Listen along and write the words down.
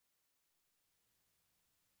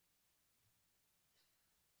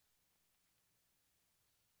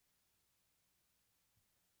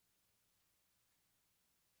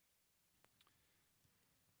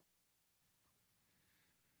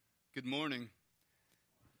Good morning.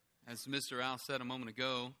 As Mr. Al said a moment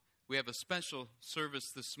ago, we have a special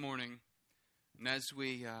service this morning. And as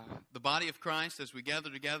we, the body of Christ, as we gather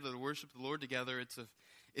together to worship the Lord together,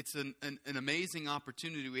 it's an amazing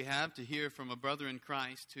opportunity we have to hear from a brother in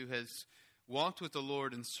Christ who has walked with the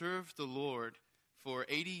Lord and served the Lord for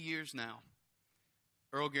 80 years now.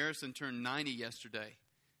 Earl Garrison turned 90 yesterday.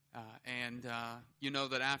 And you know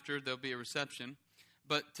that after there'll be a reception.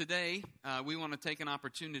 But today, we want to take an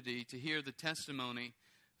opportunity to hear the testimony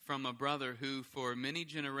from a brother who, for many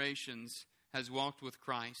generations, has walked with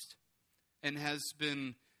Christ and has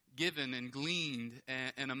been given and gleaned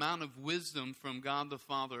an amount of wisdom from God the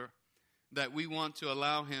Father that we want to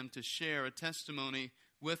allow him to share a testimony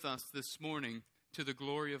with us this morning to the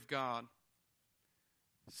glory of God.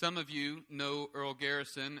 Some of you know Earl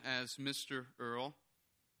Garrison as Mr. Earl.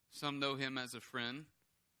 Some know him as a friend.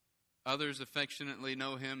 Others affectionately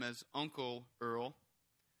know him as Uncle Earl.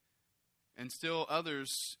 And still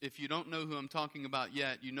others, if you don't know who I'm talking about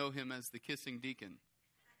yet, you know him as the kissing deacon.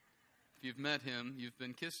 If you've met him, you've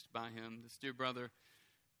been kissed by him. This dear brother,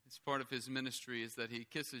 it's part of his ministry is that he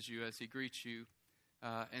kisses you as he greets you.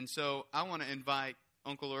 And so I want to invite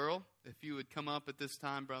Uncle Earl, if you would come up at this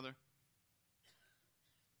time, brother.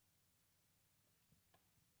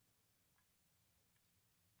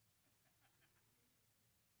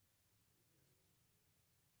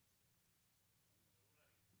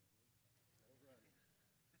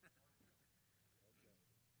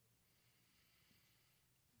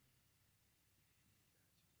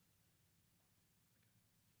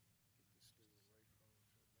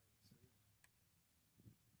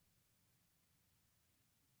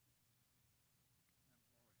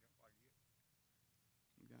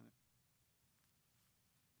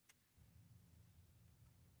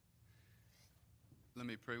 Let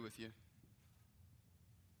me pray with you.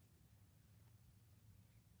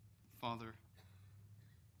 Father,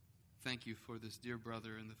 thank you for this dear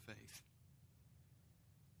brother in the faith.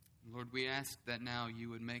 Lord, we ask that now you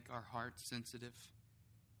would make our hearts sensitive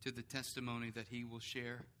to the testimony that he will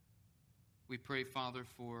share. We pray, Father,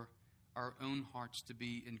 for our own hearts to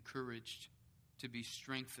be encouraged, to be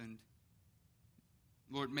strengthened.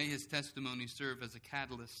 Lord, may his testimony serve as a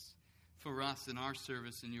catalyst for us in our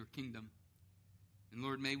service in your kingdom. And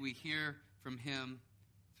Lord, may we hear from him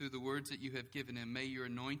through the words that you have given him. May your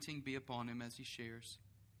anointing be upon him as he shares.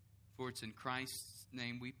 For it's in Christ's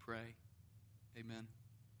name we pray. Amen.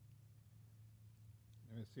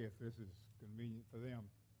 Let me see if this is convenient for them.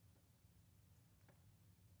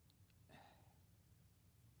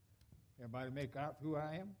 Everybody make out who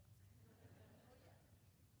I am?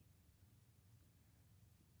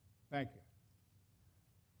 Thank you.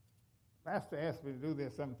 Pastor asked me to do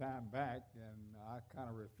this some time back, and I kind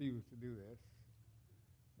of refused to do this.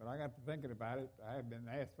 But I got to thinking about it. I have been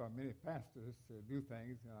asked by many pastors to do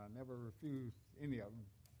things, and I never refused any of them.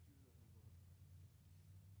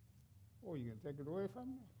 Oh, you going to take it away from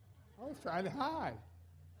me? I was trying to hide.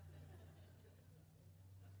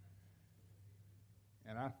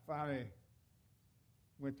 And I finally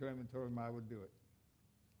went to him and told him I would do it.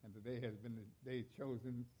 And today has been the day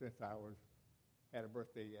chosen since I had a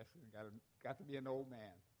birthday yesterday. Got to be an old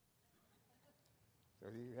man. So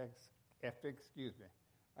you have to excuse me.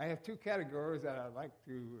 I have two categories that I'd like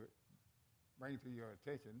to bring to your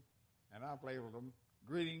attention, and I've labeled them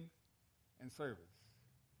greeting and service.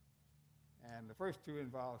 And the first two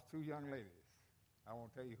involves two young ladies. I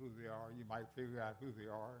won't tell you who they are. You might figure out who they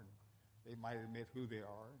are, and they might admit who they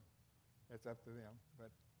are. That's up to them. But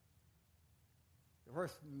the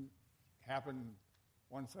first one happened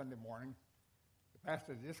one Sunday morning. The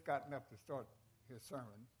pastor had just gotten up to start his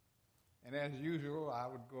sermon. And as usual, I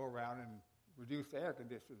would go around and reduce the air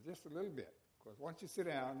conditioner just a little bit. Because once you sit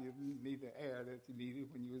down, you need the air that you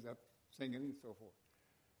needed when you was up singing and so forth.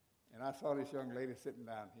 And I saw this young lady sitting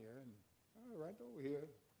down here, and right over here,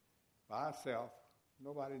 by herself,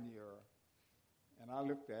 nobody near her. And I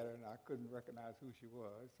looked at her, and I couldn't recognize who she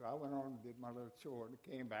was. So I went on and did my little chore, and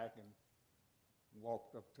came back and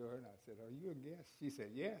walked up to her, and I said, "Are you a guest?" She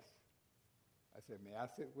said, "Yes." I said, "May I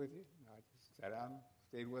sit with you?" And I just sat down and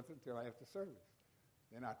stayed with her until after service.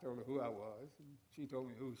 Then I told her who I was, and she told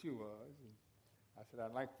me who she was. And I said,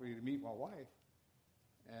 "I'd like for you to meet my wife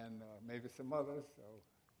and maybe some others." So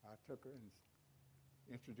I took her and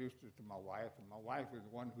introduced her to my wife, and my wife is the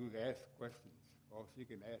one who asked questions, or she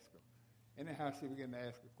can ask them. Anyhow, she began to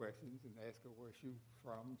ask her questions and ask her where she was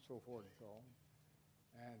from, so forth and so on.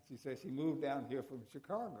 And she said she moved down here from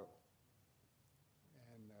Chicago.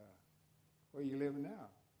 And where are you living now?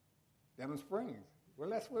 Denham Springs. Well,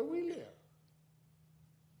 that's where we live.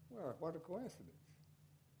 Well, what a coincidence.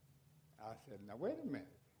 I said, "Now, wait a minute.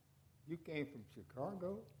 came from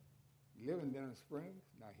Chicago, living down in Springs.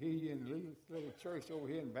 Now here you in this little church over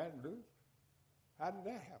here in Baton Rouge. How did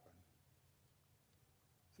that happen?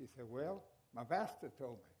 She said, well, my pastor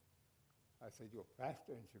told me. I said, you're a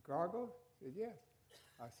pastor in Chicago? She said, yes.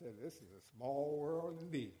 I said, this is a small world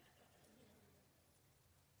indeed.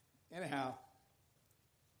 Anyhow,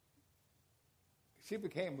 she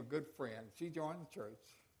became a good friend. She joined the church.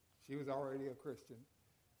 She was already a Christian,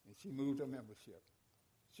 and she moved her membership.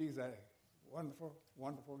 She's a wonderful,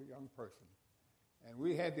 wonderful young person. And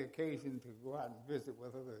we had the occasion to go out and visit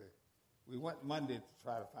with her. We went Monday to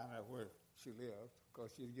try to find out where she lived,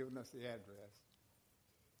 because she'd given us the address.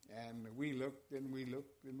 And we looked and we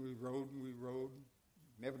looked and we rode,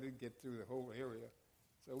 never did get through the whole area.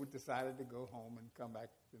 So we decided to go home and come back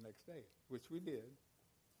the next day, which we did.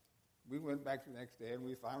 We went back the next day and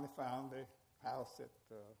we finally found the house that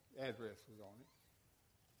address was on it.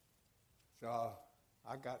 So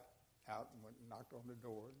I got out and went and knocked on the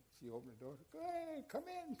door. She opened the door and said, hey, come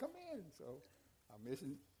in. So I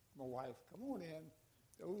mentioned my wife, come on in.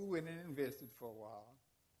 So we went in and visited for a while,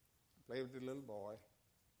 played with the little boy,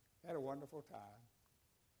 had a wonderful time.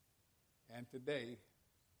 And today,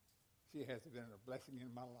 she has been a blessing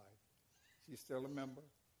in my life. She's still a member.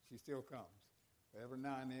 She still comes. But every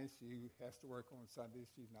now and then, she has to work on Sundays.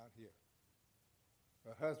 She's not here.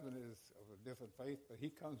 Her husband is of a different faith, but he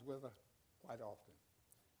comes with her quite often.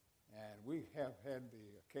 And we have had the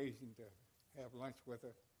occasion to have lunch with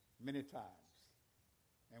her many times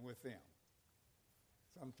and with them.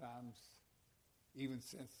 Sometimes, even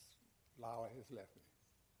since Lila has left me,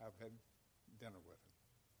 I've had dinner with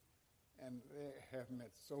them. And they have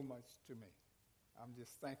meant so much to me. I'm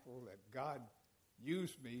just thankful that God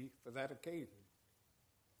used me for that occasion.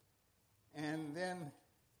 And then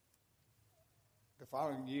the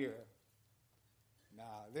following year,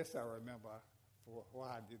 now this I remember, for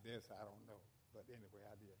why I did this, I don't know. But anyway,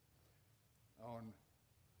 I did. On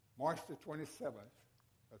March the 27th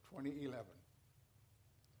of 2011,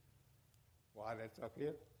 why that's up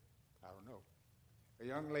here, I don't know. A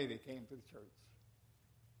young lady came to the church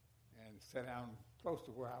and sat down close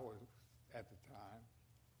to where I was at the time.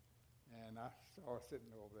 And I saw her sitting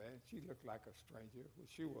over there, and she looked like a stranger, which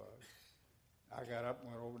she was. I got up and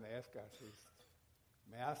went over and asked her, I said,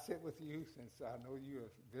 may I sit with you since I know you're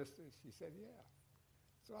a visitor? She said, yeah.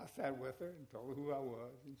 So I sat with her and told her who I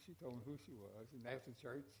was, and she told me who she was. And after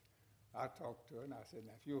church, I talked to her, and I said,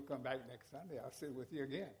 now, if you'll come back next Sunday, I'll sit with you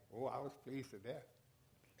again. Oh, I was pleased to death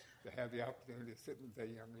to have the opportunity to sit with that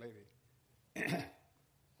young lady.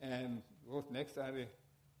 And next Sunday,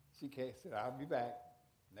 she came, said, I'll be back.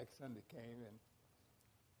 Next Sunday came, and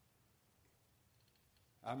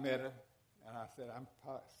I met her, and I said, I'm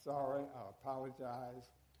sorry, I apologize,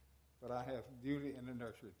 but I have duty in the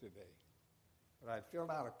nursery today. But I filled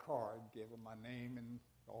out a card, gave her my name and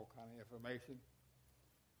all kind of information,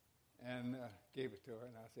 and gave it to her.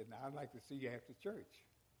 And I said, now I'd like to see you after church.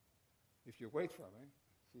 If you wait for me.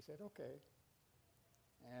 She said, okay.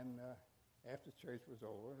 And after church was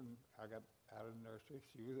over and I got out of the nursery,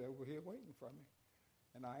 she was over here waiting for me.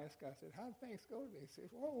 And I asked her, I said, how did things go today? She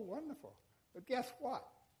said, oh, wonderful. But guess what?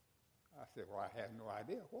 I said, well, I have no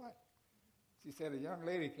idea. What? She said, a young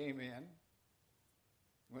lady came in,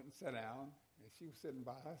 went and sat down, and she was sitting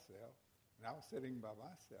by herself, and I was sitting by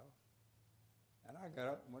myself. And I got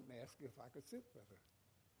up and went and asked her if I could sit with her.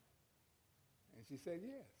 And she said,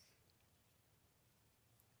 yes.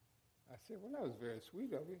 I said, well, that was very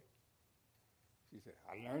sweet of you. She said,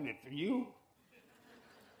 I learned it from you.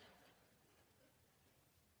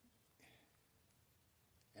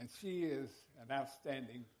 And she is an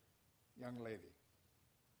outstanding young lady.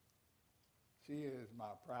 She is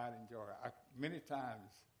my pride and joy. Many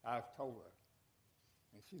times I've told her,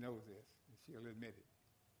 and she knows this, and she'll admit it.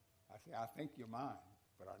 I say, I think you're mine,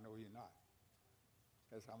 but I know you're not.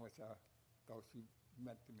 That's how much I thought she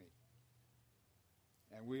meant to me.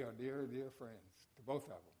 And we are dear, dear friends to both of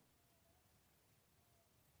them.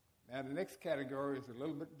 Now, the next category is a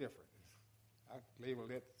little bit different. I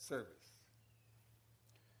labeled it service.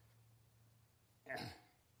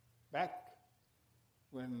 Back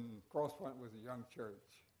when Crosspoint was a young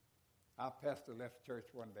church, our pastor left church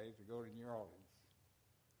one day to go to New Orleans.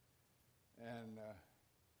 And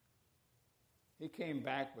he came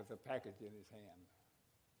back with a package in his hand.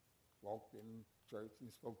 Walked in church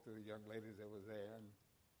and spoke to the young ladies that was there, and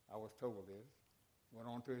I was told this. Went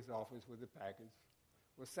on to his office with the package.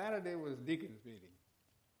 Well, Saturday was deacon's meeting,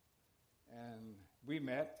 and we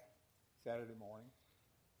met Saturday morning.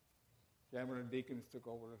 Chairman of deacons took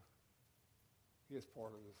over his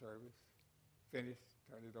part of the service, finished,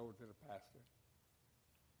 turned it over to the pastor.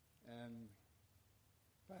 And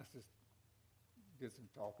the pastor did some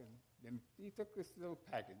talking. Then he took this little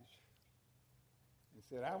package and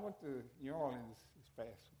said, I went to New Orleans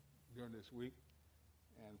during this week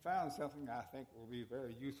and found something I think will be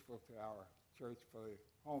very useful to our church for the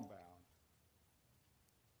homebound.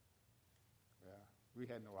 Well, we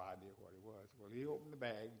had no idea what it was. Well, he opened the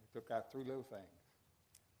bag, took out 3 little things.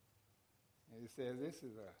 And he said, this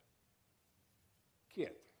is a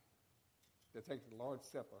kit that takes the Lord's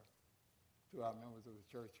Supper to our members of the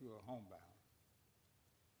church who are homebound.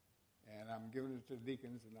 And I'm giving it to the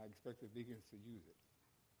deacons, and I expect the deacons to use it.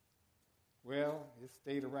 Well, it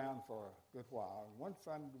stayed around for a good while. One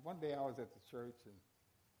day I was at the church, and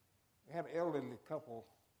they had an elderly couple.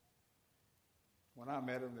 When I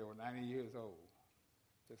met them, they were 90 years old,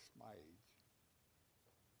 just my age.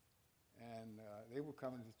 And they were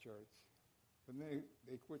coming to church, but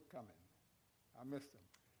they quit coming. I missed them.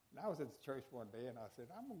 And I was at the church one day, and I said,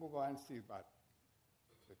 I'm going to go by and see about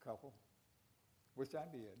the couple, which I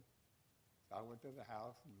did. So I went to the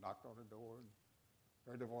house and knocked on the door and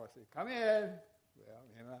heard the voice say, come in. Well,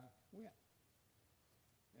 and I went.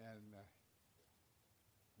 And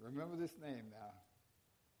remember this name now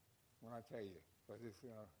when I tell you, because it's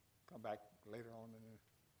going to come back later on in the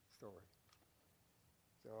story.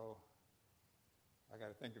 So I got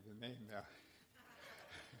to think of the name now.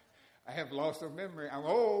 I have lost of memory. I'm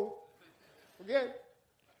old. Forget.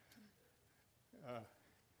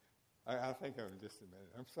 I'll think of it in just a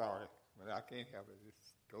minute. I'm sorry, but I can't help it. It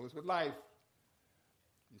goes with life.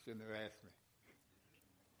 You shouldn't have asked me.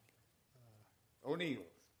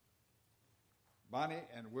 O'Neills. Bonnie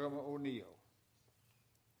and Wilma O'Neill.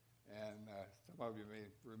 And some of you may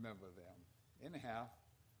remember them. Anyhow,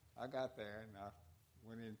 I got there and I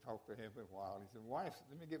went in and talked to him for a while. He said, wife,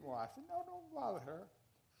 let me get my wife. I said, no, don't bother her.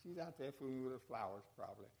 She's out there fooling with her flowers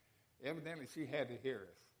probably. Evidently, she had to hear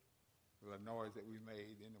us with the noise that we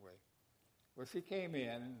made anyway. Well, she came in,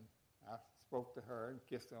 and I spoke to her and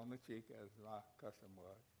kissed her on the cheek, as my custom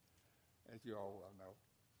was, as you all well know.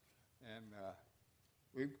 And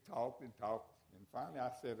we talked, and finally I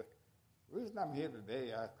said, the reason I'm here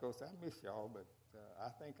today, of course, I miss y'all, but I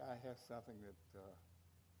think I have something that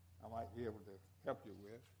I might be able to help you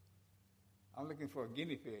with. I'm looking for a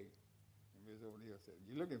guinea pig. And Ms. O'Neill said,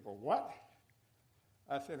 you looking for what?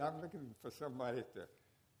 I said, I'm looking for somebody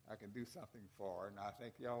I can do something for, and I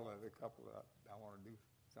think y'all are the couple that I want to do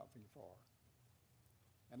something for.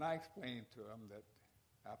 And I explained to him that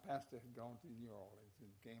our pastor had gone to New Orleans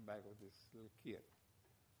and came back with this little kit.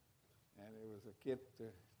 And it was a kit to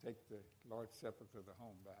take the Lord's Supper to the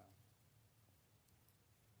homebound.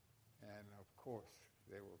 And, of course,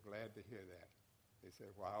 they were glad to hear that. They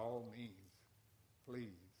said, by all means,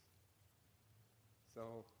 please.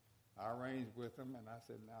 So I arranged with them, and I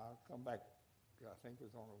said, now I'll come back. I think it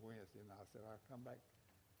was on a Wednesday, and I said, I'll come back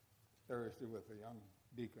Thursday with a young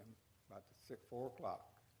deacon about 4 o'clock.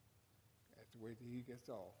 Have to wait till he gets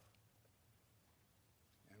off.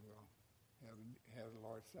 And we'll have the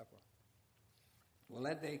Lord's Supper. Well,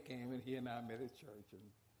 that day came, and he and I met at church, and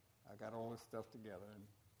I got all this stuff together, and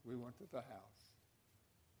we went to the house.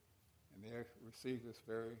 And they received us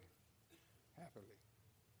very happily.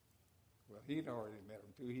 Well, he'd already met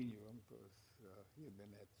him, too. He knew him because he had been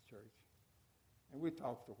at the church. And we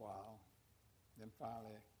talked a while. Then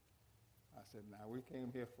finally, I said, now, we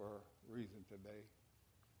came here for a reason today,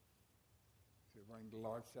 to bring the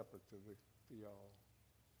Lord's Supper to y'all.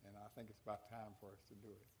 And I think it's about time for us to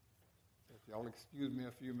do it. So if y'all excuse me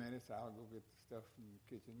a few minutes, I'll go get the stuff from the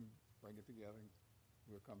kitchen, bring it together, and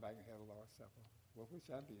we'll come back and have the Lord's Supper. Well, which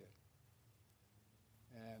I did.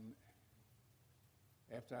 And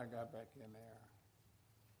after I got back in there,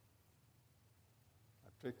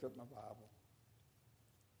 I picked up my Bible.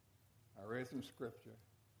 I read some scripture.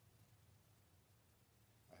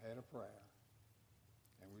 I had a prayer.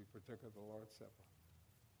 And we partook of the Lord's Supper.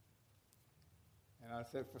 And I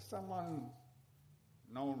said, for some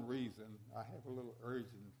unknown reason, I have a little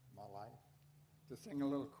urge in my life to sing a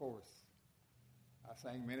little chorus. I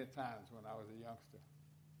sang many times when I was a youngster.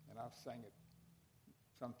 And I've sang it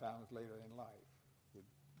sometimes later in life.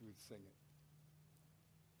 We'd sing it.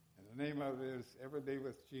 And the name of it is Every Day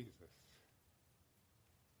with Jesus.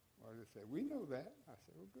 Well, they said, we know that. I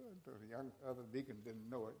said, well, good. So the other deacon didn't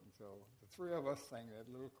know it, and so the 3 of us sang that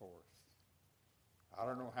little chorus. I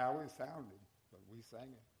don't know how it sounded, but we sang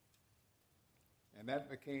it. And that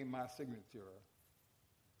became my signature.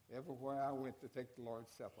 Everywhere I went to take the Lord's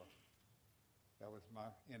Supper, that was my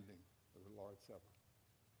ending of the Lord's Supper.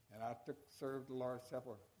 And I served the Lord's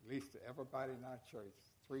Supper at least to everybody in our church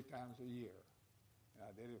 3 times a year. And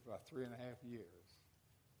I did it for about 3.5 years.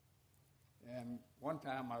 And one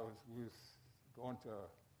time we was going to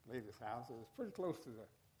lady's house. It was pretty close to the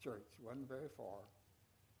church. It wasn't very far.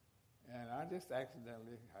 And I just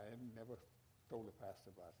accidentally, I had never told the pastor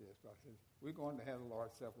about this, but I said, we're going to have the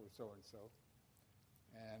Lord's Supper with so-and-so.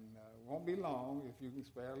 And it won't be long. If you can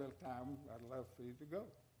spare a little time, I'd love for you to go.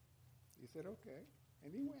 He said, okay.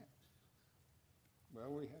 And he went.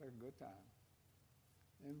 Well, we had a good time.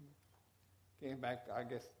 And came back, I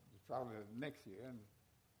guess, probably the next year. And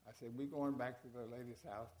I said, we're going back to the lady's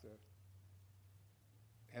house to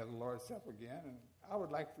have the Lord's Supper again. And I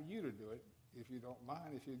would like for you to do it, if you don't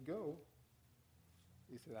mind, if you'd go.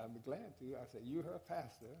 He said, I'd be glad to. I said, you're her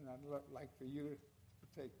pastor, and I'd like for you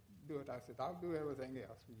to do it. I said, I'll do everything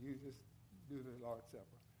else, but you just do the Lord's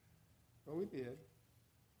Supper. But we did.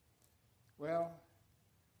 Well,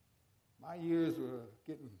 my years were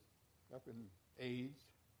getting up in age.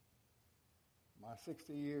 My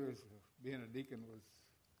 60 years of being a deacon was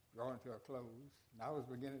drawing to a close, and I was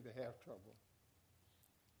beginning to have trouble.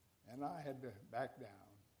 And I had to back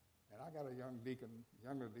down. And I got a younger deacon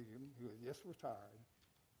who had just retired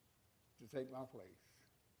to take my place.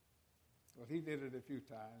 Well, he did it a few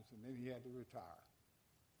times, and then he had to retire.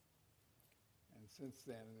 And since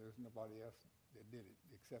then, there's nobody else that did it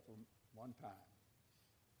except for one time.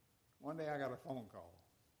 One day I got a phone call.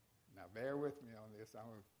 Now, bear with me on this.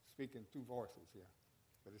 I'm speaking two voices here,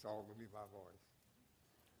 but it's all going to be my voice.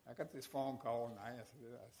 I got this phone call, and I answered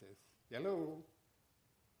it. I said, hello.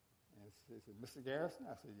 And he said, Mr. Garrison?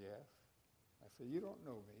 I said, yes. I said, you don't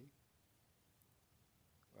know me,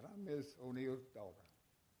 but I'm Ms. O'Neill's daughter.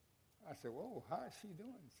 I said, whoa, how is she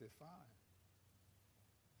doing? He says, fine.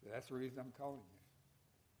 I said, that's the reason I'm calling you.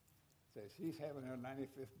 He said, she's having her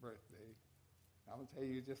 95th birthday. I'm going to tell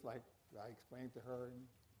you just like I explained to her, and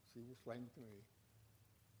she was explaining to me.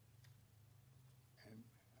 And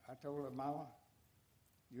I told her, Mama,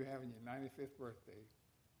 you're having your 95th birthday,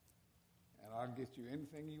 and I'll get you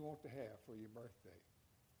anything you want to have for your birthday.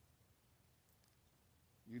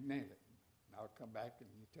 You name it. And I'll come back and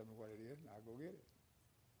you tell me what it is, and I'll go get it.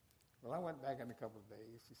 Well, I went back in a couple of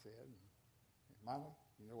days, she said, Mama,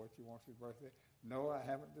 you know what you want for your birthday? No, I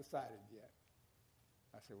haven't decided yet.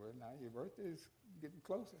 I said, well, now your birthday is getting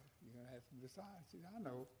closer. You're going to have to decide. She said, I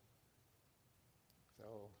know.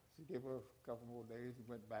 So she gave her a couple more days and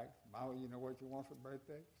went back. Mama, you know what you want for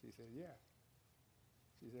birthday? She said, yeah.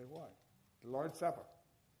 She said, what? The Lord's Supper.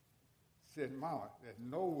 She said, Mama, there's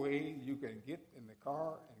no way you can get in the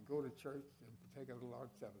car and go to church and partake of the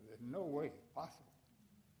Lord's Supper. There's no way possible.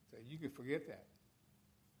 So you can forget that.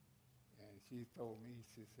 And she told me,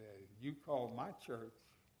 she said, you call my church,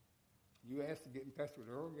 you ask to get in touch with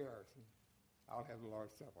Earl Garrison, I'll have the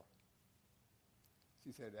Lord's Supper.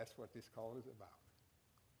 She said, that's what this call is about.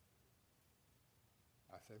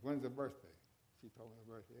 I said, when's her birthday? She told me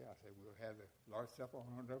her birthday. I said, we'll have the Lord's Supper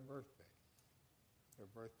on her birthday.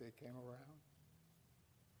 Her birthday came around.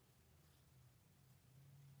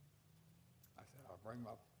 I said, I'll bring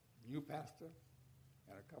my new pastor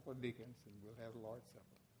and a couple of deacons, and we'll have the Lord's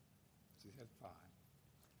Supper. She said, fine.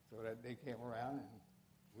 So that day came around, and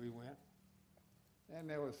we went. And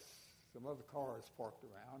there was some other cars parked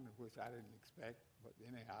around, which I didn't expect, but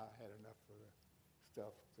anyhow, I had enough for the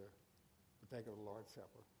stuff to partake of the Lord's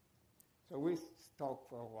Supper. So we talked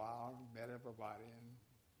for a while, met everybody, and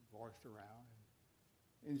voiced around,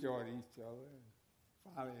 and enjoyed each other. And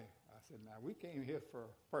finally, I said, now, we came here for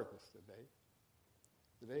a purpose today.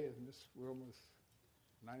 Today is Miss Wilma's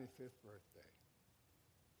 95th birthday.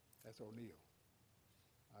 That's O'Neill.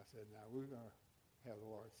 I said, now, we're going to have the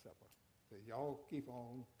Lord's Supper. So y'all keep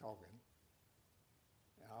on talking,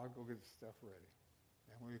 and I'll go get the stuff ready.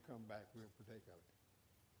 And when we come back, we'll partake of it.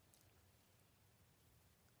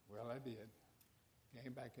 Well, I did.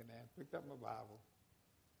 Came back in there, picked up my Bible,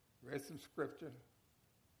 read some scripture,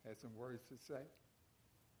 had some words to say,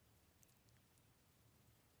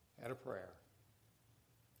 had a prayer.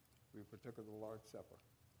 We partook of the Lord's Supper.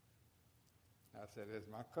 I said, as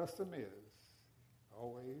my custom is,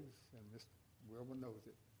 always, and Miss Wilma knows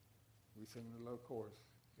it, we sing the little chorus,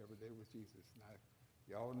 Every Day with Jesus. Now,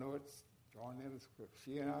 y'all know it's drawn in the script.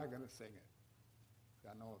 She and I are going to sing it.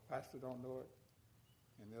 I know the pastor don't know it,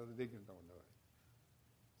 and the other deacons don't know it.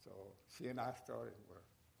 So she and I started where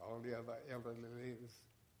all the other elderly ladies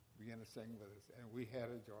began to sing with us, and we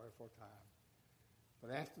had a joyful time.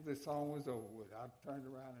 But after the song was over with, I turned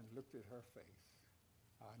around and looked at her face.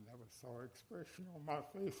 I never saw an expression on my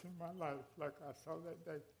face in my life like I saw that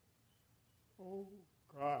day. Oh,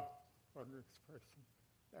 God, what an expression.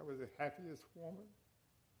 That was the happiest woman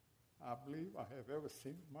I believe I have ever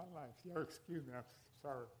seen in my life. Y'all excuse me, I'm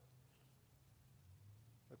sorry.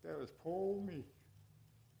 But there was poor old me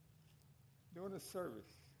doing a service.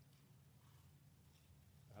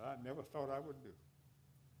 that I never thought I would do.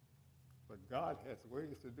 But God has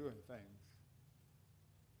ways of doing things,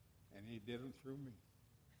 and he did them through me.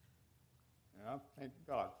 And I thank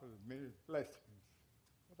God for the many blessings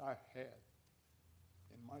that I had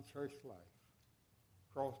in my church life,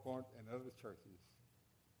 Crosspoint and other churches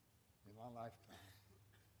in my lifetime.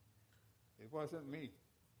 It wasn't me.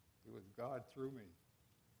 It was God through me.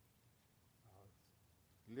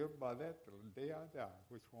 I'll live by that till the day I die,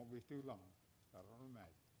 which won't be too long. I don't imagine.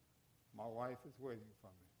 My wife is waiting for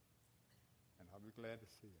me, and I'll be glad to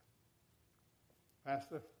see her.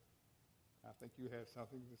 Pastor, I think you have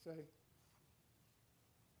something to say.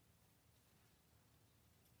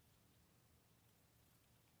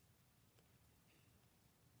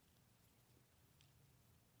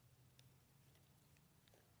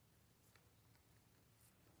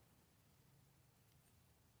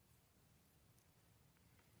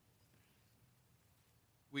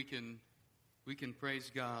 We can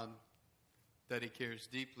praise God that he cares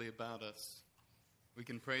deeply about us. We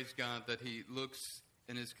can praise God that he looks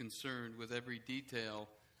and is concerned with every detail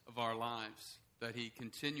of our lives, that he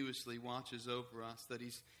continuously watches over us, that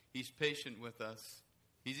he's patient with us.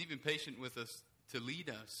 He's even patient with us to lead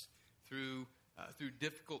us through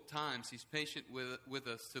difficult times. He's patient with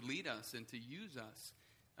us to lead us and to use us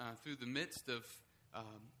through the midst of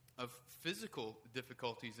physical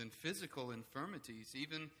difficulties and physical infirmities,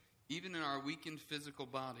 even in our weakened physical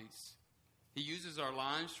bodies. He uses our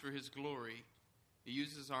lives for his glory. He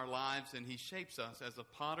uses our lives and he shapes us as a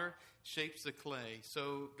potter shapes the clay.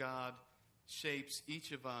 So God shapes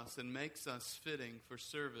each of us and makes us fitting for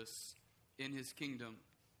service in his kingdom.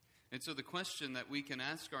 And so the question that we can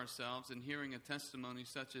ask ourselves in hearing a testimony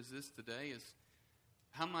such as this today is,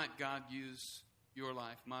 how might God use your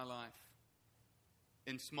life, my life,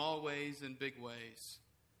 in small ways and big ways?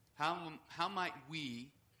 How might we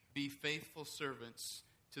be faithful servants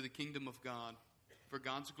to the kingdom of God for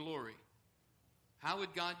God's glory? How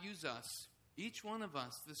would God use us, each one of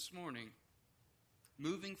us this morning,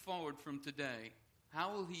 moving forward from today?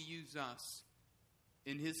 How will he use us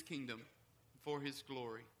in his kingdom for his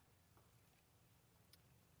glory?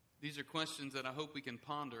 These are questions that I hope we can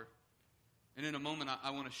ponder. And in a moment,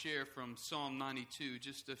 I want to share from Psalm 92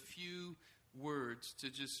 just a few words to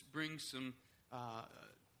just bring some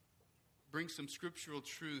scriptural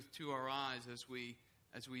truth to our eyes as we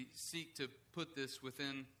seek to put this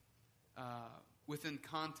within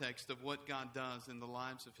context of what God does in the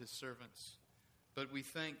lives of his servants. But we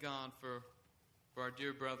thank God for our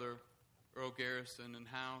dear brother Earl Garrison and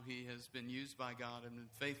how he has been used by God and been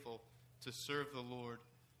faithful to serve the Lord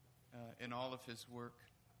in all of his work.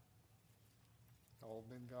 All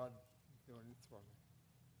been God doing it for me.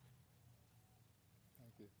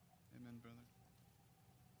 Thank you. Amen, brother.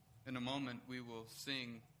 In a moment, we will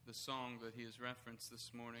sing the song that he has referenced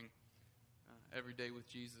this morning, Every Day with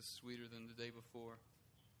Jesus, Sweeter Than the Day Before.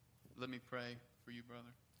 Let me pray for you,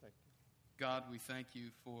 brother. Thank you. God, we thank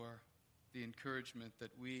you for the encouragement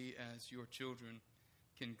that we as your children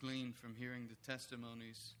can glean from hearing the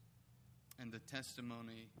testimonies and the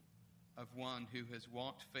testimony of one who has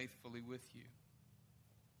walked faithfully with you.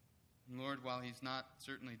 And Lord, while he's not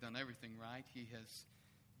certainly done everything right, he has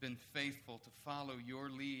been faithful to follow your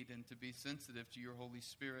lead and to be sensitive to your Holy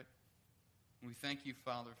Spirit. And we thank you,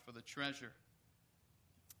 Father, for the treasure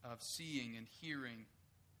of seeing and hearing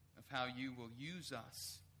of how you will use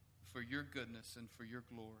us for your goodness and for your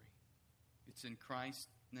glory. It's in Christ's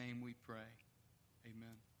name we pray.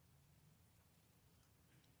 Amen.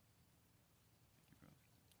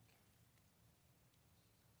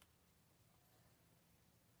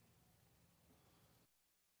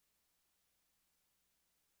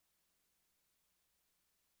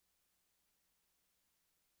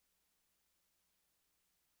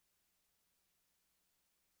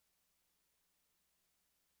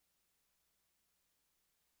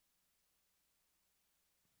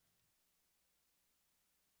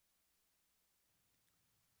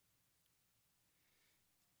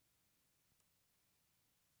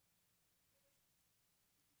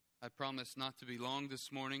 I promise not to be long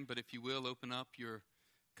this morning, but if you will, open up your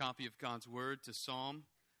copy of God's Word to Psalm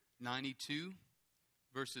 92,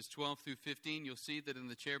 verses 12 through 15. You'll see that in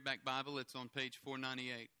the chairback Bible, it's on page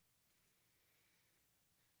 498.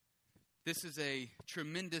 This is a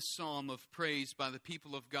tremendous psalm of praise by the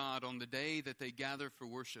people of God on the day that they gather for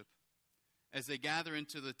worship. As they gather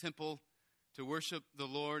into the temple to worship the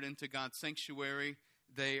Lord into God's sanctuary,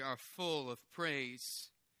 they are full of praise.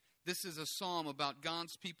 This is a psalm about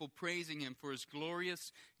God's people praising him for his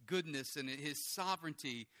glorious goodness and his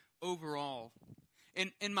sovereignty over all.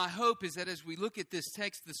 And my hope is that as we look at this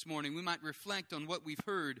text this morning, we might reflect on what we've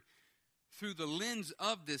heard through the lens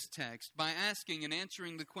of this text by asking and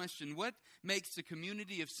answering the question, what makes the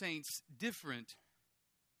community of saints different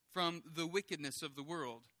from the wickedness of the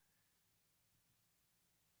world?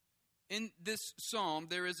 In this psalm,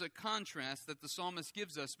 there is a contrast that the psalmist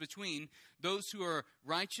gives us between those who are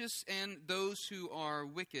righteous and those who are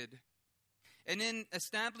wicked. And in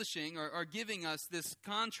establishing or giving us this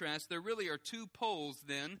contrast, there really are two poles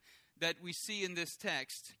then that we see in this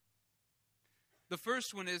text. The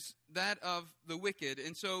first one is that of the wicked.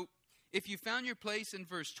 And so if you found your place in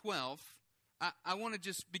verse 12, I want to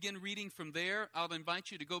just begin reading from there. I'll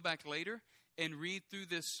invite you to go back later and read through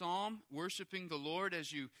this psalm, worshiping the Lord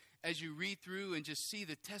as you read through and just see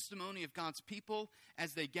the testimony of God's people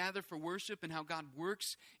as they gather for worship and how God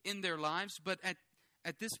works in their lives. But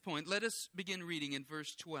at this point, let us begin reading in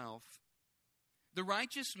verse 12. The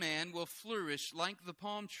righteous man will flourish like the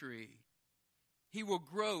palm tree. He will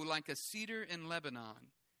grow like a cedar in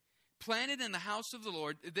Lebanon. Planted in the house of the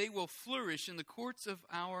Lord, they will flourish in the courts of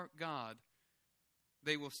our God.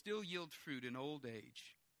 They will still yield fruit in old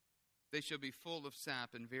age. They shall be full of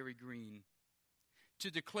sap and very green.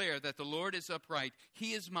 To declare that the Lord is upright,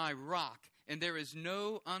 He is my rock, and there is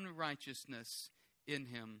no unrighteousness in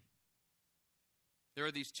Him. There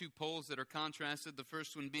are these two poles that are contrasted, the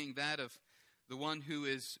first one being that of the one who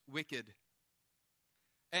is wicked.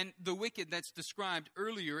 And the wicked that's described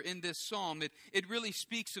earlier in this psalm, it really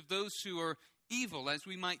speaks of those who are evil, as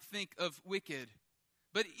we might think of wicked.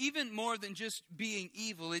 But even more than just being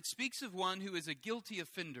evil, it speaks of one who is a guilty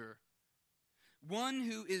offender. One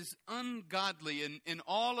who is ungodly in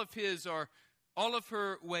all of his or all of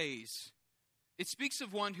her ways. It speaks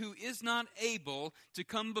of one who is not able to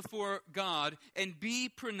come before God and be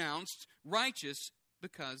pronounced righteous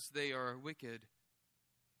because they are wicked.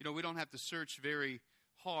 You know, we don't have to search very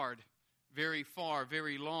hard, very far,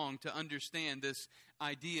 very long to understand this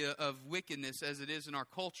idea of wickedness as it is in our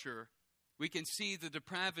culture. We can see the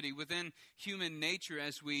depravity within human nature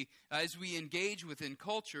as we engage within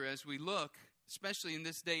culture, as we look, especially in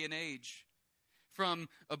this day and age. From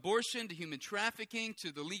abortion to human trafficking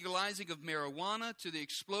to the legalizing of marijuana to the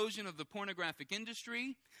explosion of the pornographic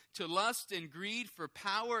industry to lust and greed for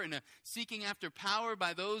power and a seeking after power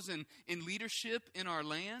by those in leadership in our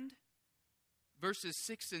land. Verses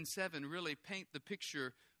 6 and 7 really paint the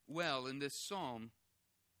picture well in this psalm.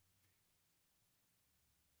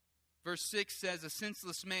 Verse 6 says, a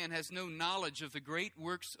senseless man has no knowledge of the great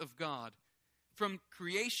works of God. From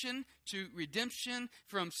creation to redemption,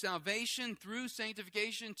 from salvation through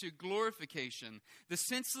sanctification to glorification. The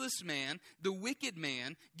senseless man, the wicked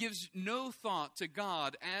man, gives no thought to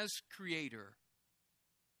God as creator.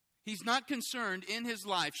 He's not concerned in his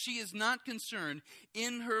life. She is not concerned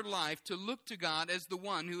in her life to look to God as the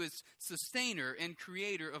one who is sustainer and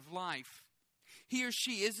creator of life. He or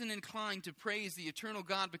she isn't inclined to praise the eternal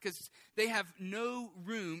God because they have no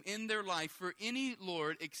room in their life for any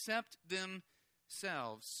Lord except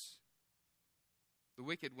themselves. The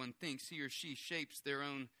wicked one thinks he or she shapes their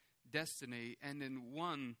own destiny, and in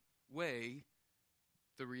one way,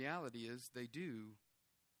 the reality is they do,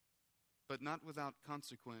 but not without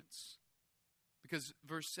consequence. Because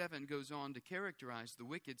verse 7 goes on to characterize the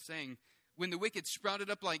wicked, saying, when the wicked sprouted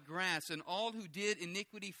up like grass and all who did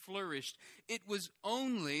iniquity flourished, it was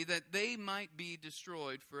only that they might be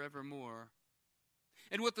destroyed forevermore.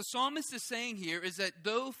 And what the psalmist is saying here is that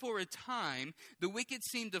though for a time the wicked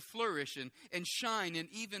seem to flourish and shine and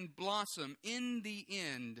even blossom, in the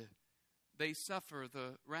end they suffer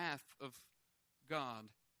the wrath of God.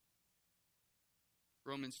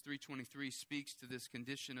 Romans 3:23 speaks to this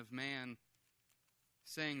condition of man,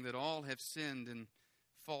 saying that all have sinned and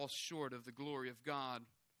fall short of the glory of God,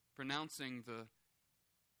 pronouncing the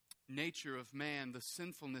nature of man, the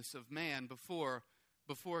sinfulness of man before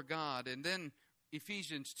God. And then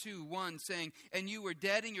Ephesians 2:1 saying, and you were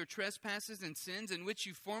dead in your trespasses and sins in which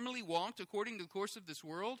you formerly walked according to the course of this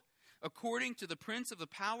world, according to the prince of the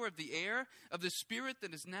power of the air, of the spirit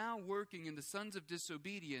that is now working in the sons of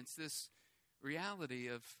disobedience. This reality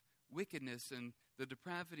of wickedness and the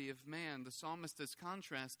depravity of man. The psalmist is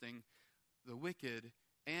contrasting the wicked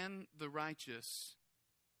and the righteous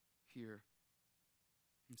here.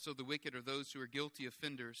 And so the wicked are those who are guilty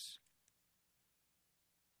offenders.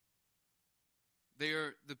 They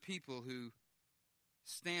are the people who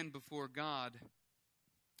stand before God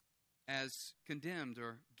as condemned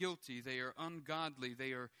or guilty. They are ungodly.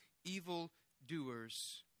 They are evil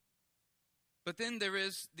doers. But then there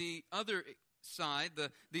is the other side,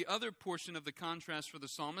 the other portion of the contrast for the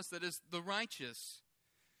psalmist, that is the righteous.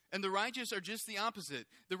 And the righteous are just the opposite.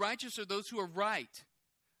 The righteous are those who are right,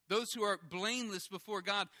 those who are blameless before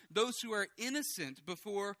God, those who are innocent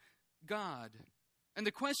before God. And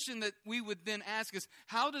the question that we would then ask is,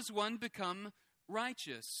 how does one become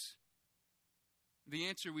righteous? The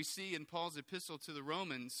answer we see in Paul's epistle to the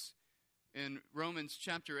Romans, in Romans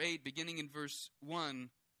chapter 8, beginning in verse 1,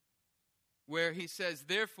 where he says,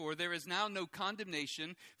 "Therefore there is now no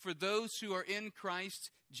condemnation for those who are in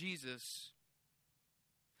Christ Jesus.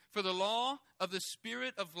 For the law of the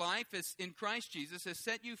Spirit of life is in Christ Jesus has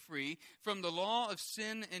set you free from the law of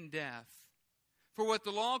sin and death. For what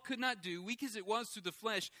the law could not do, weak as it was through the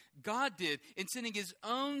flesh, God did in sending His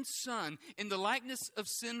own Son in the likeness of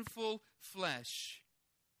sinful flesh.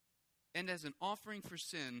 And as an offering for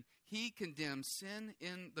sin, He condemned sin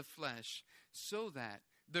in the flesh, so that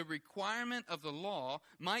the requirement of the law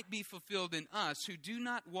might be fulfilled in us who do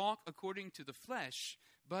not walk according to the flesh,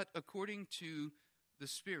 but according to the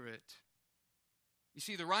Spirit." You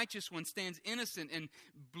see, the righteous one stands innocent and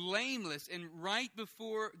blameless and right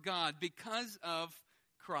before God because of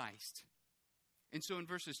Christ. And so in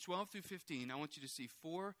verses 12 through 15, I want you to see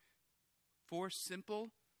four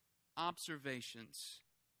simple observations.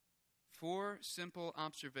 4 simple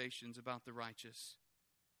observations about the righteous.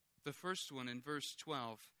 The first one in verse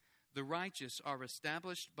 12, the righteous are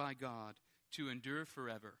established by God to endure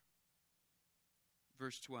forever.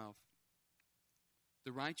 Verse 12,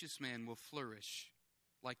 the righteous man will flourish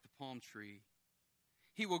like the palm tree.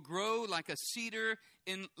 He will grow like a cedar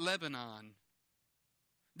in Lebanon.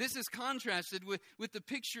 This is contrasted with the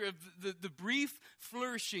picture of the brief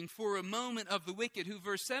flourishing for a moment of the wicked, who,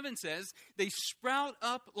 verse 7 says, they sprout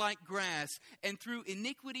up like grass and through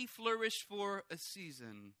iniquity flourish for a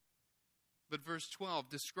season. But verse 12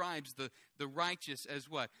 describes the righteous as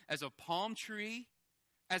what? As a palm tree,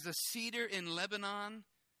 as a cedar in Lebanon.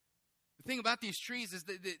 The thing about these trees is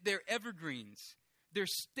that they're evergreens. They're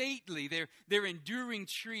stately. They're enduring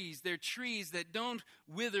trees. They're trees that don't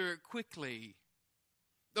wither quickly.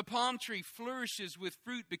 The palm tree flourishes with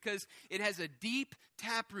fruit because it has a deep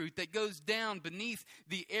taproot that goes down beneath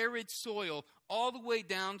the arid soil all the way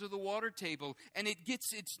down to the water table, and it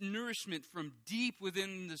gets its nourishment from deep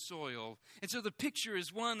within the soil. And so the picture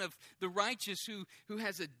is one of the righteous who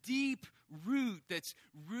has a deep root that's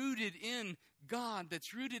rooted in God,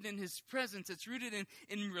 that's rooted in His presence, that's rooted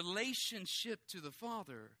in relationship to the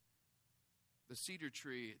Father. The cedar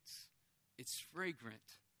tree, it's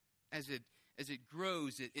fragrant as it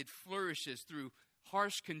grows, it flourishes through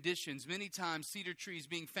harsh conditions. Many times cedar trees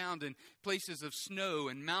being found in places of snow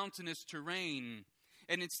and mountainous terrain.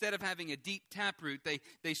 And instead of having a deep taproot,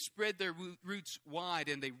 they spread their roots wide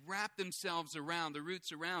and they wrap themselves around, the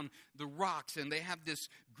roots around the rocks, and they have this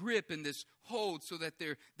grip and this hold so that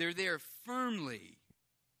they're there firmly.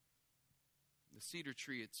 The cedar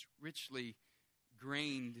tree, it's richly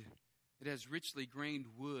grained. It has richly grained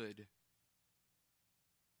wood.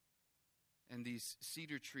 And these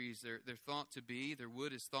cedar trees, they're thought to be, their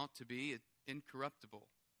wood is thought to be incorruptible.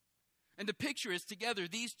 And the picture is together,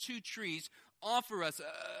 these two trees offer us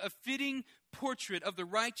a fitting portrait of the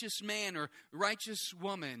righteous man or righteous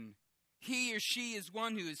woman. He or she is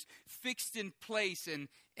one who is fixed in place and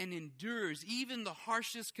endures even the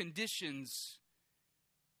harshest conditions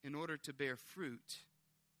in order to bear fruit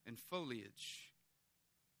and foliage.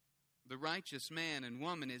 The righteous man and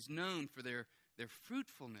woman is known for their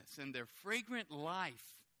fruitfulness and their fragrant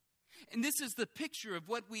life. And this is the picture of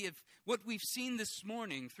what we've seen this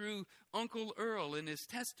morning through Uncle Earl in his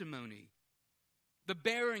testimony. The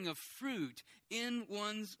bearing of fruit in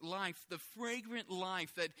one's life, the fragrant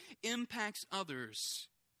life that impacts others.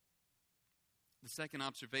 The second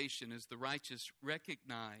observation is the righteous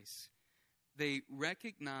recognize. They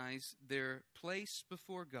recognize their place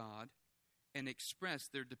before God and express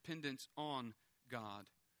their dependence on God.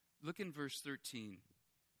 Look in verse 13.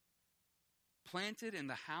 Planted in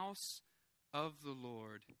the house of the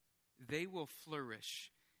Lord, they will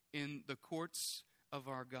flourish in the courts of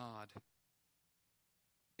our God.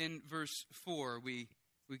 In verse 4, we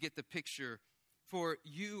get the picture. For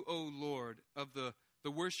you, O Lord, of the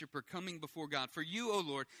worshiper coming before God, for you, O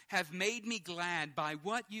Lord, have made me glad by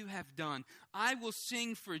what you have done. I will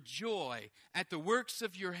sing for joy at the works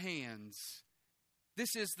of your hands.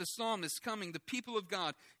 This is the psalmist coming, the people of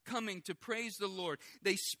God coming to praise the Lord.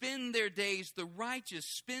 They spend their days, the righteous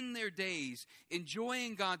spend their days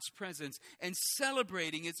enjoying God's presence and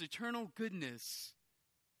celebrating His eternal goodness.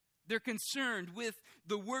 They're concerned with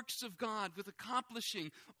the works of God, with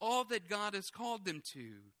accomplishing all that God has called them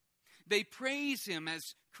to. They praise Him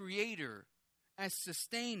as Creator, as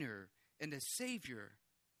Sustainer, and as Savior.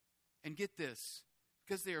 And get this,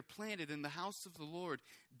 because they are planted in the house of the Lord,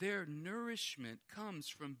 their nourishment comes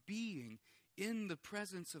from being in the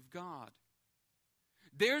presence of God.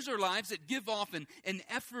 Theirs are lives that give off an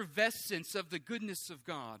effervescence of the goodness of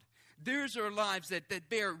God. Theirs are lives that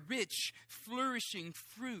bear rich, flourishing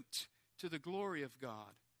fruit to the glory of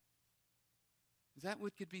God. Is that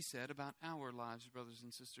what could be said about our lives, brothers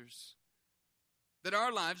and sisters? That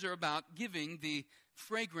our lives are about giving the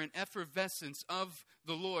fragrant effervescence of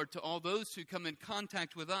the Lord to all those who come in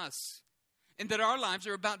contact with us. And that our lives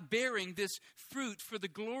are about bearing this fruit for the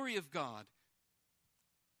glory of God.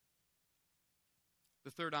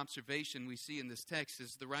 The third observation we see in this text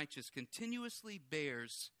is the righteous continuously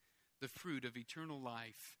bears the fruit of eternal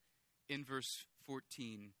life. In verse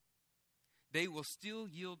 14, they will still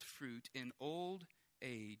yield fruit in old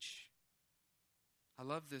age. I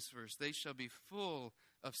love this verse. They shall be full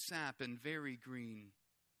of sap and very green.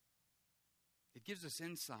 It gives us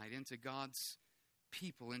insight into God's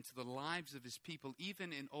people, into the lives of his people,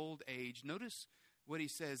 even in old age. Notice what he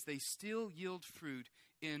says. They still yield fruit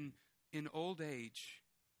in old age,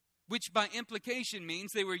 which by implication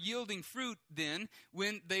means they were yielding fruit then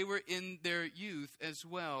when they were in their youth as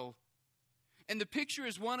well. And the picture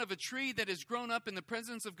is one of a tree that has grown up in the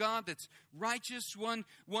presence of God, that's righteous, one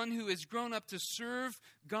who has grown up to serve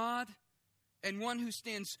God, and one who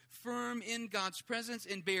stands firm in God's presence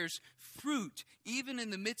and bears fruit even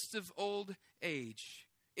in the midst of old age.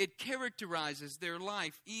 It characterizes their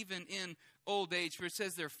life even in old age, for it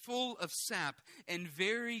says they're full of sap and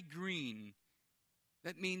very green.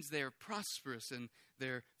 That means they're prosperous and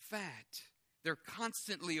they're fat. They're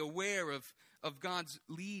constantly aware of God's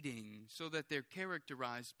leading, so that they're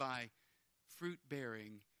characterized by fruit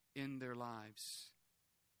bearing in their lives.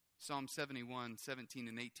 Psalm 71, 17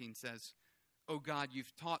 and 18 says, "O God,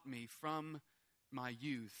 you've taught me from my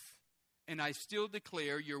youth, and I still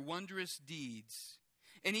declare your wondrous deeds.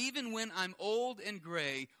 And even when I'm old and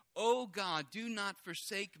gray, O God, do not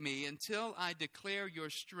forsake me until I declare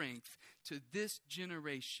your strength to this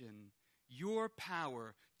generation, your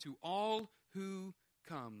power to all who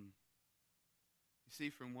come." You see,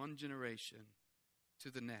 from one generation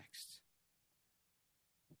to the next,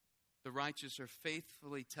 the righteous are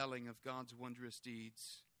faithfully telling of God's wondrous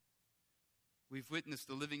deeds. We've witnessed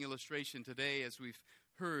the living illustration today as we've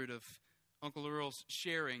heard of Uncle Earl's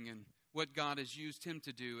sharing and what God has used him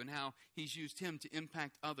to do and how he's used him to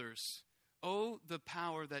impact others. Oh, the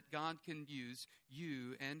power that God can use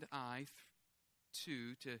you and I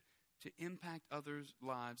to impact others'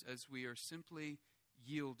 lives as we are simply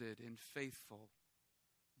yielded and faithful.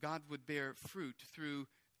 God would bear fruit through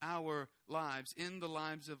our lives, in the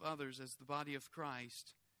lives of others as the body of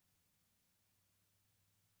Christ.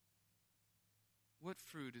 What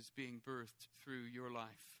fruit is being birthed through your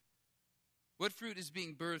life? What fruit is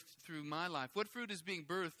being birthed through my life? What fruit is being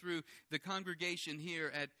birthed through the congregation here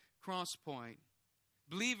at Crosspoint?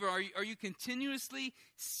 Believer, are you continuously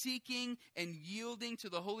seeking and yielding to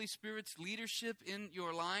the Holy Spirit's leadership in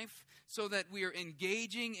your life so that we are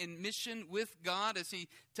engaging in mission with God as he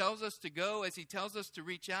tells us to go, as he tells us to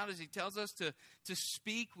reach out, as he tells us to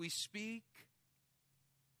speak, we speak?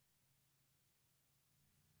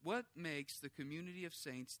 What makes the community of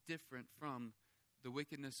saints different from the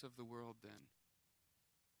wickedness of the world then?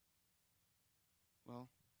 Well,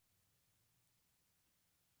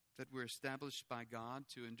 that we're established by God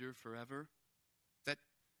to endure forever. That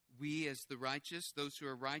we as the righteous, those who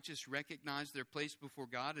are righteous, recognize their place before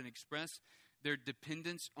God and express their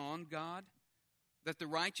dependence on God. That the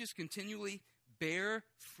righteous continually bear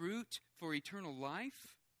fruit for eternal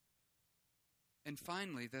life. And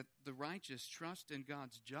finally, that the righteous trust in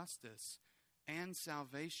God's justice and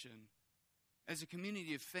salvation. As a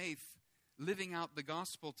community of faith, living out the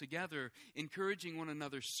gospel together, encouraging one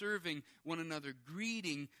another, serving one another,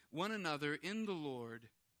 greeting one another in the Lord.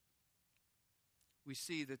 We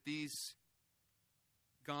see that these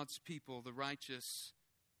God's people, the righteous,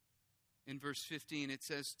 in verse 15, it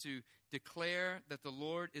says to declare that the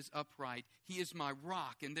Lord is upright. He is my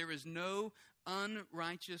rock, and there is no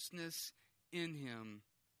unrighteousness in him.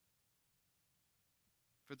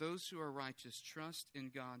 For those who are righteous trust in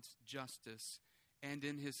God's justice and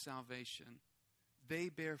in his salvation. They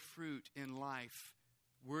bear fruit in life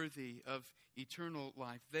worthy of eternal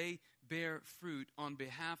life. They bear fruit on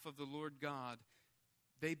behalf of the Lord God.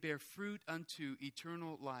 They bear fruit unto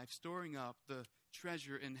eternal life, storing up the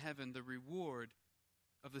treasure in heaven, the reward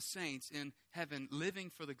of the saints in heaven,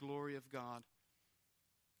 living for the glory of God.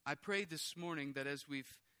 I pray this morning that as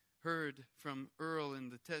we've heard from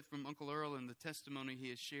from Uncle Earl and the testimony he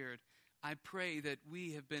has shared, I pray that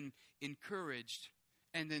we have been encouraged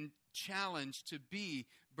and then challenged to be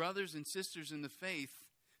brothers and sisters in the faith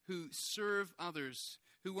who serve others,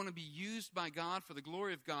 who want to be used by God for the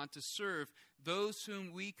glory of God to serve those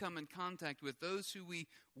whom we come in contact with, those who we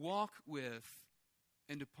walk with,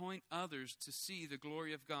 and to point others to see the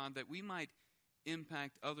glory of God, that we might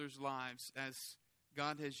impact others' lives as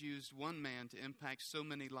God has used one man to impact so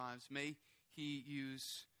many lives. May He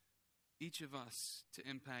use each of us to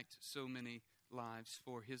impact so many lives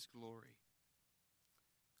for His glory.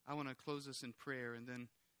 I want to close us in prayer and then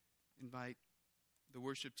invite the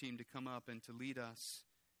worship team to come up and to lead us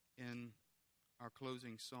in our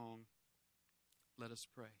closing song. Let us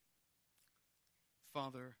pray.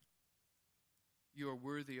 Father, You are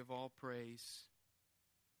worthy of all praise.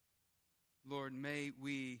 Lord, may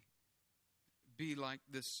we be like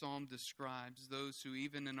this psalm describes, those who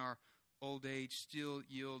even in our old age still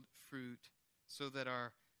yield fruit, so that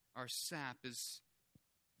our sap is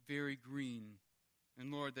very green.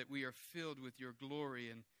 And Lord, that we are filled with Your glory,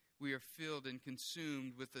 and we are filled and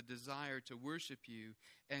consumed with the desire to worship You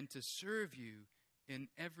and to serve You in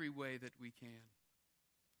every way that we can.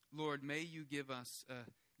 Lord, may You give us a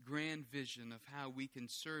grand vision of how we can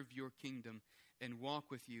serve Your kingdom and walk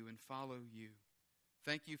with You and follow You.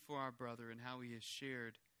 Thank You for our brother and how he has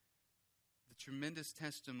shared the tremendous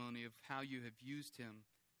testimony of how You have used him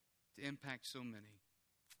to impact so many.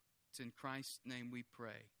 It's in Christ's name we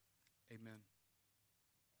pray. Amen.